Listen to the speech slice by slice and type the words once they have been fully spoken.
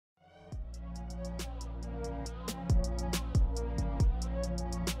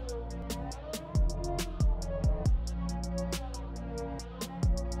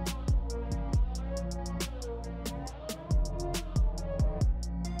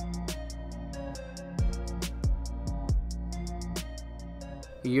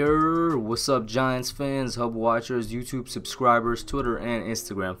What's up, Giants fans, Hub watchers, YouTube subscribers, Twitter and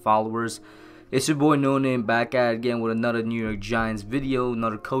Instagram followers? It's your boy Noname back at it again with another New York Giants video,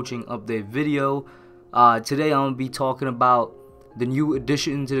 another coaching update video. Today I'm going to be talking about the new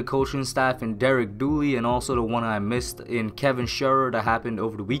addition to the coaching staff in Dooley, and also the one I missed in Kevin Sherrer that happened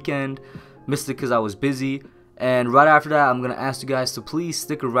over the weekend. Missed it because I was busy. And right after that, I'm going to ask you guys to please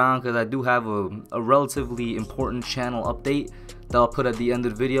stick around because I do have a relatively important channel update that I'll put at the end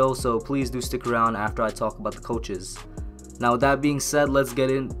of the video. So please do stick around after I talk about the coaches. Now with that being said, let's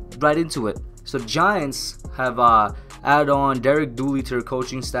get right into it. So the Giants have added on Dooley to their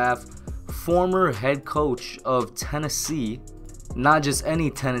coaching staff, former head coach of Tennessee. Not just any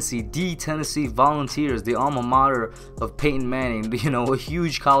Tennessee, the Tennessee Volunteers, the alma mater of Peyton Manning, a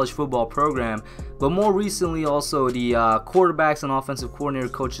huge college football program. But more recently also the quarterbacks and offensive coordinator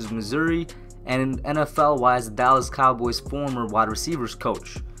coaches of Missouri, and NFL-wise the Dallas Cowboys former wide receivers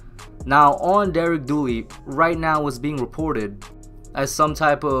coach. Now on Dooley, right now is being reported as some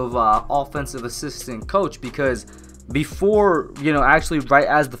type of offensive assistant coach, because before, actually right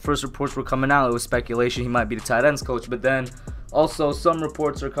as the first reports were coming out, it was speculation he might be the tight ends coach, but then also some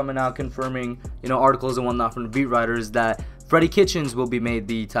reports are coming out confirming, articles and whatnot from the beat writers that Freddie Kitchens will be made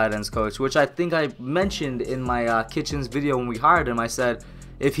the tight ends coach, which I think I mentioned in my Kitchens video when we hired him. I said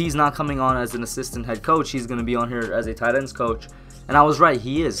if he's not coming on as an assistant head coach, he's going to be on here as a tight ends coach, and I was right,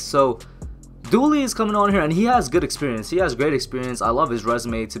 he is. So Dooley is coming on here, and he has good experience. He has great experience. I love his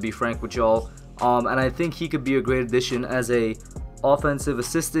resume, to be frank with y'all, and I think he could be a great addition as a offensive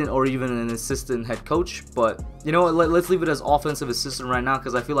assistant or even an assistant head coach. But you know what, let's leave it as offensive assistant right now,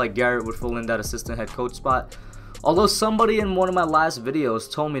 because I feel like Garrett would fill in that assistant head coach spot. Although somebody in one of my last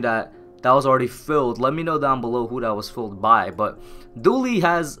videos told me that was already filled. Let me know down below who that was filled by. But Dooley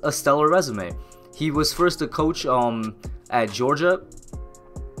has a stellar resume. He was first a coach at Georgia,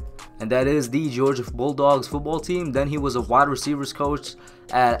 and that is the Georgia Bulldogs football team. Then he was a wide receivers coach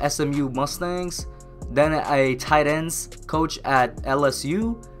at SMU Mustangs. Then a tight ends coach at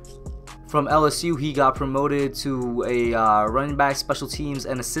LSU. From LSU, he got promoted to a running back, special teams,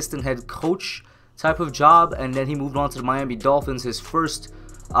 and assistant head coach type of job. And then he moved on to the Miami Dolphins, his first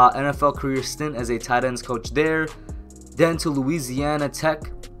NFL career stint as a tight ends coach there. Then to Louisiana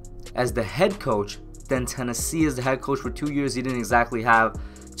Tech as the head coach. Then Tennessee as the head coach for 2 years. He didn't exactly have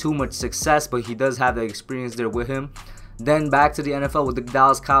too much success, but he does have the experience there with him. Then back to the NFL with the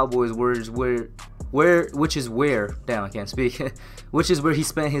Dallas Cowboys, which is where he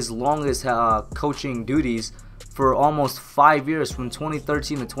spent his longest coaching duties for almost 5 years, from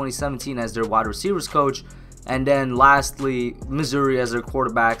 2013 to 2017 as their wide receivers coach. And then lastly, Missouri as their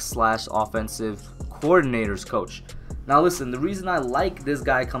quarterback / offensive coordinators coach. Now listen, the reason I like this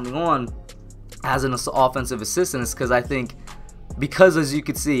guy coming on as an offensive assistant is because I think, because as you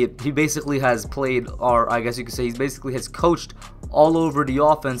can see, he basically has played, or I guess you could say he basically has coached all over the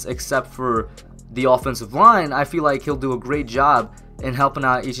offense except for the offensive line. I feel like he'll do a great job in helping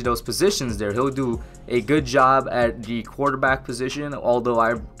out each of those positions there. He'll do a good job at the quarterback position, although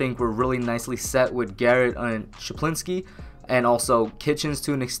I think we're really nicely set with Garrett and Shaplinski, and also Kitchens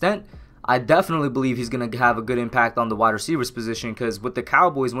to an extent. I definitely believe he's going to have a good impact on the wide receivers position, because with the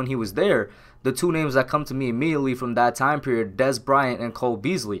Cowboys when he was there, the two names that come to me immediately from that time period, Dez Bryant and Cole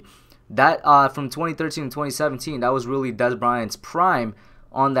Beasley. That from 2013 to 2017, that was really Dez Bryant's prime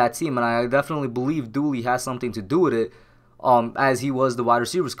on that team, and I definitely believe Dooley has something to do with it, as he was the wide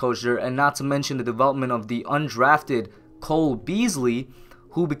receivers coach there. And not to mention the development of the undrafted Cole Beasley,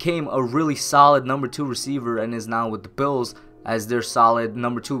 who became a really solid number 2 receiver and is now with the Bills as their solid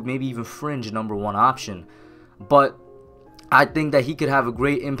number 2, maybe even fringe number 1 option. But I think that he could have a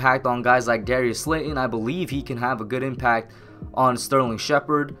great impact on guys like Darius Slayton. I believe he can have a good impact on Sterling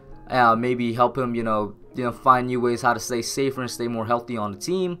Shepard, maybe help him find new ways how to stay safer and stay more healthy on the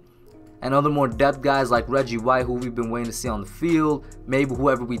team. And other more depth guys like Reggie White, who we've been waiting to see on the field, maybe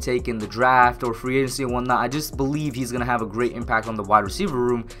whoever we take in the draft or free agency and whatnot. I just believe he's going to have a great impact on the wide receiver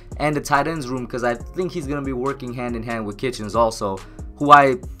room and the tight ends room, because I think he's going to be working hand in hand with Kitchens also, who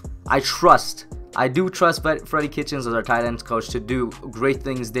I trust. I do trust Freddie Kitchens as our tight ends coach to do great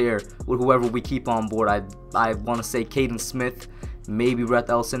things there with whoever we keep on board. I want to say Caden Smith, maybe Rhett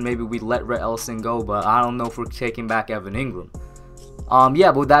Ellison. Maybe we let Rhett Ellison go, but I don't know if we're taking back Evan Ingram.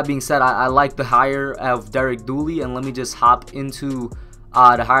 Yeah, but with that being said, I like the hire of Dooley, and let me just hop into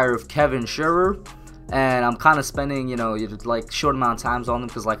the hire of Kevin Sherrer. And I'm kind of spending, like short amount of times on them,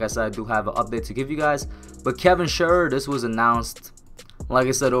 because like I said, I do have an update to give you guys. But Kevin Sherrer, this was announced, like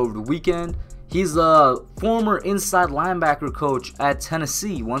I said, over the weekend. He's a former inside linebacker coach at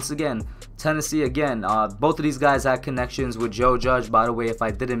Tennessee. Once again, Tennessee again. Both of these guys had connections with Joe Judge, by the way, if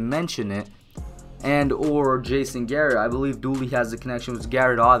I didn't mention it. And or Jason Garrett. I believe Dooley has the connection with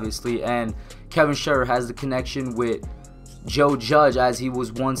Garrett, obviously, and Kevin Sherrer has the connection with Joe Judge, as he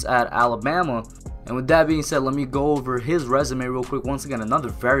was once at Alabama. And with that being said, let me go over his resume real quick. Once again, another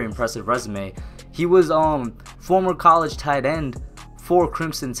very impressive resume. He was former college tight end for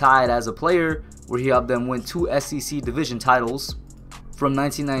Crimson Tide as a player, where he helped them win 2 SEC division titles from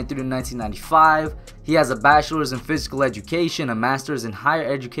 1993 to 1995. He has a bachelor's in physical education, a master's in higher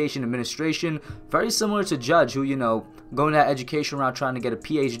education administration, very similar to Judge, who, you know, going that education route, trying to get a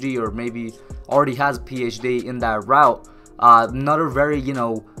PhD, or maybe already has a PhD in that route. Another very, you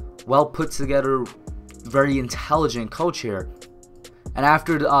know, well put together, very intelligent coach here. And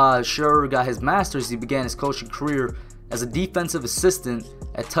after Sherrer got his master's, he began his coaching career as a defensive assistant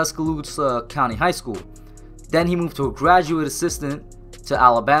at Tuscaloosa County High School. Then he moved to a graduate assistant to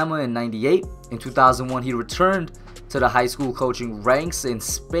Alabama in '98. In 2001, he returned to the high school coaching ranks in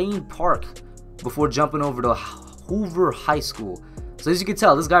Spain Park before jumping over to Hoover High School. So as you can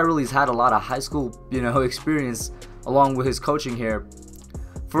tell, this guy really has had a lot of high school, you know, experience along with his coaching here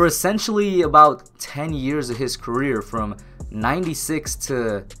for essentially about 10 years of his career, from 96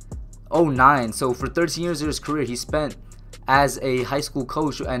 to 09. So for 13 years of his career, he spent as a high school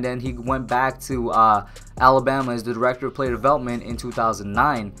coach, and then he went back to Alabama as the director of player development in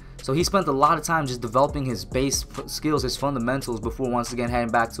 2009. So he spent a lot of time just developing his base skills, his fundamentals, before once again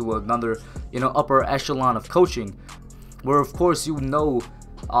heading back to another, you know, upper echelon of coaching, where of course you know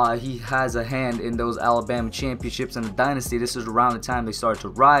he has a hand in those Alabama championships and the dynasty. This is around the time they started to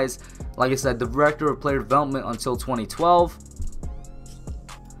rise. Like I said, director of player development until 2012.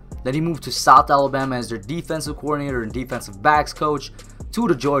 Then he moved to South Alabama as their defensive coordinator and defensive backs coach, to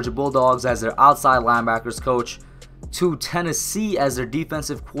the Georgia Bulldogs as their outside linebackers coach, to Tennessee as their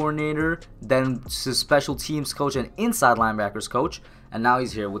defensive coordinator, then to special teams coach and inside linebackers coach, and now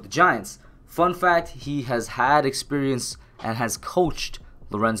he's here with the Giants. Fun fact, he has had experience and has coached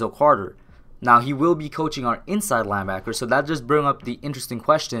Lorenzo Carter. Now he will be coaching our inside linebacker, so that just brings up the interesting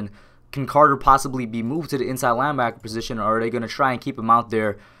question: can Carter possibly be moved to the inside linebacker position, or are they going to try and keep him out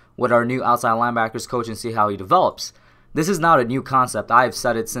there with our new outside linebackers coach and see how he develops? This is not a new concept. I've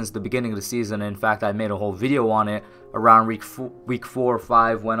said it since the beginning of the season. In fact, I made a whole video on it around week 4 or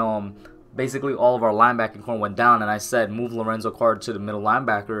 5 when basically all of our linebacking core went down, and I said move Lorenzo Carter to the middle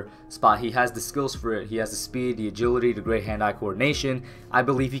linebacker spot. He has the skills for it. He has the speed, the agility, the great hand-eye coordination. I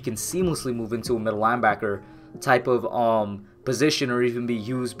believe he can seamlessly move into a middle linebacker type of position, or even be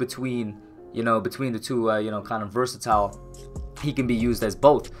used between the two, kind of versatile. He can be used as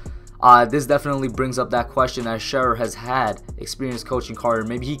both. This definitely brings up that question, as Sherrer has had experience coaching Carter.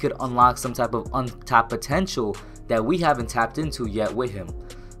 Maybe he could unlock some type of untapped potential that we haven't tapped into yet with him.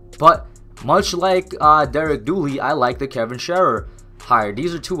 But much like Derek Dooley, I like the Kevin Sherrer hire.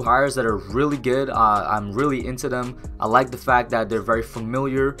 These are two hires that are really good. I'm really into them. I like the fact that they're very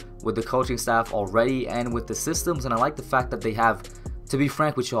familiar with the coaching staff already and with the systems, and I like the fact that they have, to be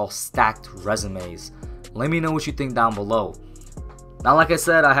frank with y'all, stacked resumes. Let me know what you think down below. Now, like I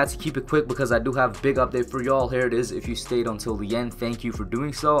said, I had to keep it quick because I do have a big update for y'all. Here it is. If you stayed until the end, thank you for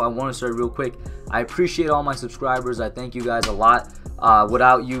doing so. I want to start real quick. I appreciate all my subscribers. I thank you guys a lot.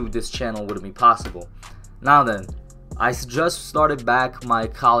 Without you, this channel wouldn't be possible. Now then, I just started back my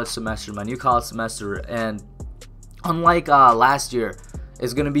college semester, my new college semester, and unlike last year,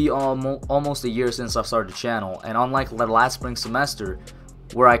 it's going to be almost a year since I started the channel, and unlike the last spring semester,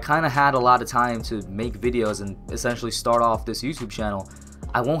 where I kind of had a lot of time to make videos and essentially start off this YouTube channel,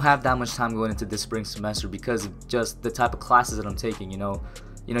 I won't have that much time going into this spring semester because of just the type of classes that I'm taking.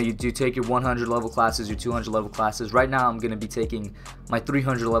 You do take your 100 level classes, your 200 level classes. Right now I'm going to be taking my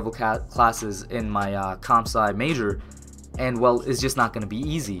 300 level classes in my comp sci major, and well, it's just not going to be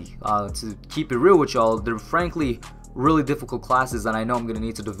easy. To keep it real with y'all, they're frankly really difficult classes, and I know I'm going to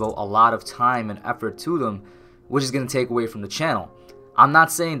need to devote a lot of time and effort to them, which is going to take away from the channel. I'm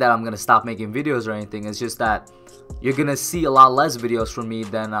not saying that I'm going to stop making videos or anything. It's just that you're going to see a lot less videos from me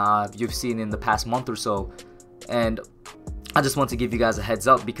than you've seen in the past month or so. And I just want to give you guys a heads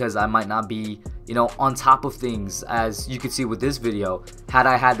up because I might not be, on top of things, as you can see with this video. Had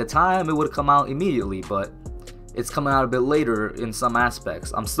I had the time, it would have come out immediately, but it's coming out a bit later in some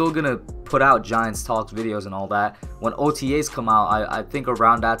aspects. I'm still going to put out Giants Talks videos and all that. When OTAs come out, I think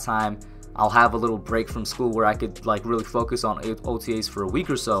around that time, I'll have a little break from school where I could really focus on OTAs for a week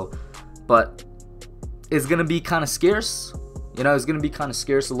or so. But it's gonna be kind of scarce. It's gonna be kind of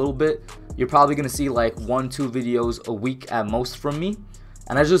scarce a little bit. You're probably gonna see like 1-2 videos a week at most from me,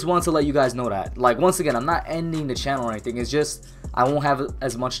 And I just want to let you guys know that. Like, once again, I'm not ending the channel or anything. It's just I won't have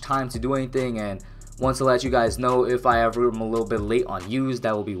as much time to do anything, and want to let you guys know if I ever am a little bit late on views,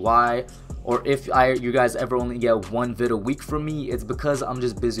 that will be why. Or if you guys ever only get one vid a week from me, it's because I'm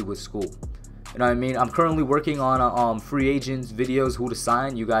just busy with school. You know what I mean? I'm currently working on free agents videos, who to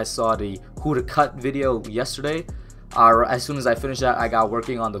sign. You guys saw the who to cut video yesterday. As soon as I finish that, I got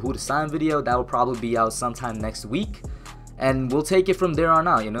working on the who to sign video. That will probably be out sometime next week, and we'll take it from there on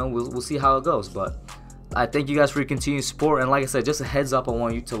out. You know, we'll see how it goes. But I thank you guys for your continued support, and like I said, just a heads up, I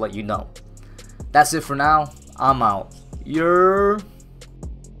want you to let you know. That's it for now. I'm out.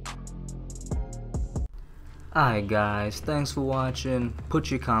 Alright guys, thanks for watching.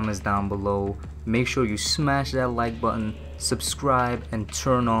 Put your comments down below. Make sure you smash that like button, subscribe, and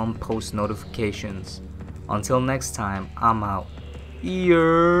turn on post notifications. Until next time, I'm out.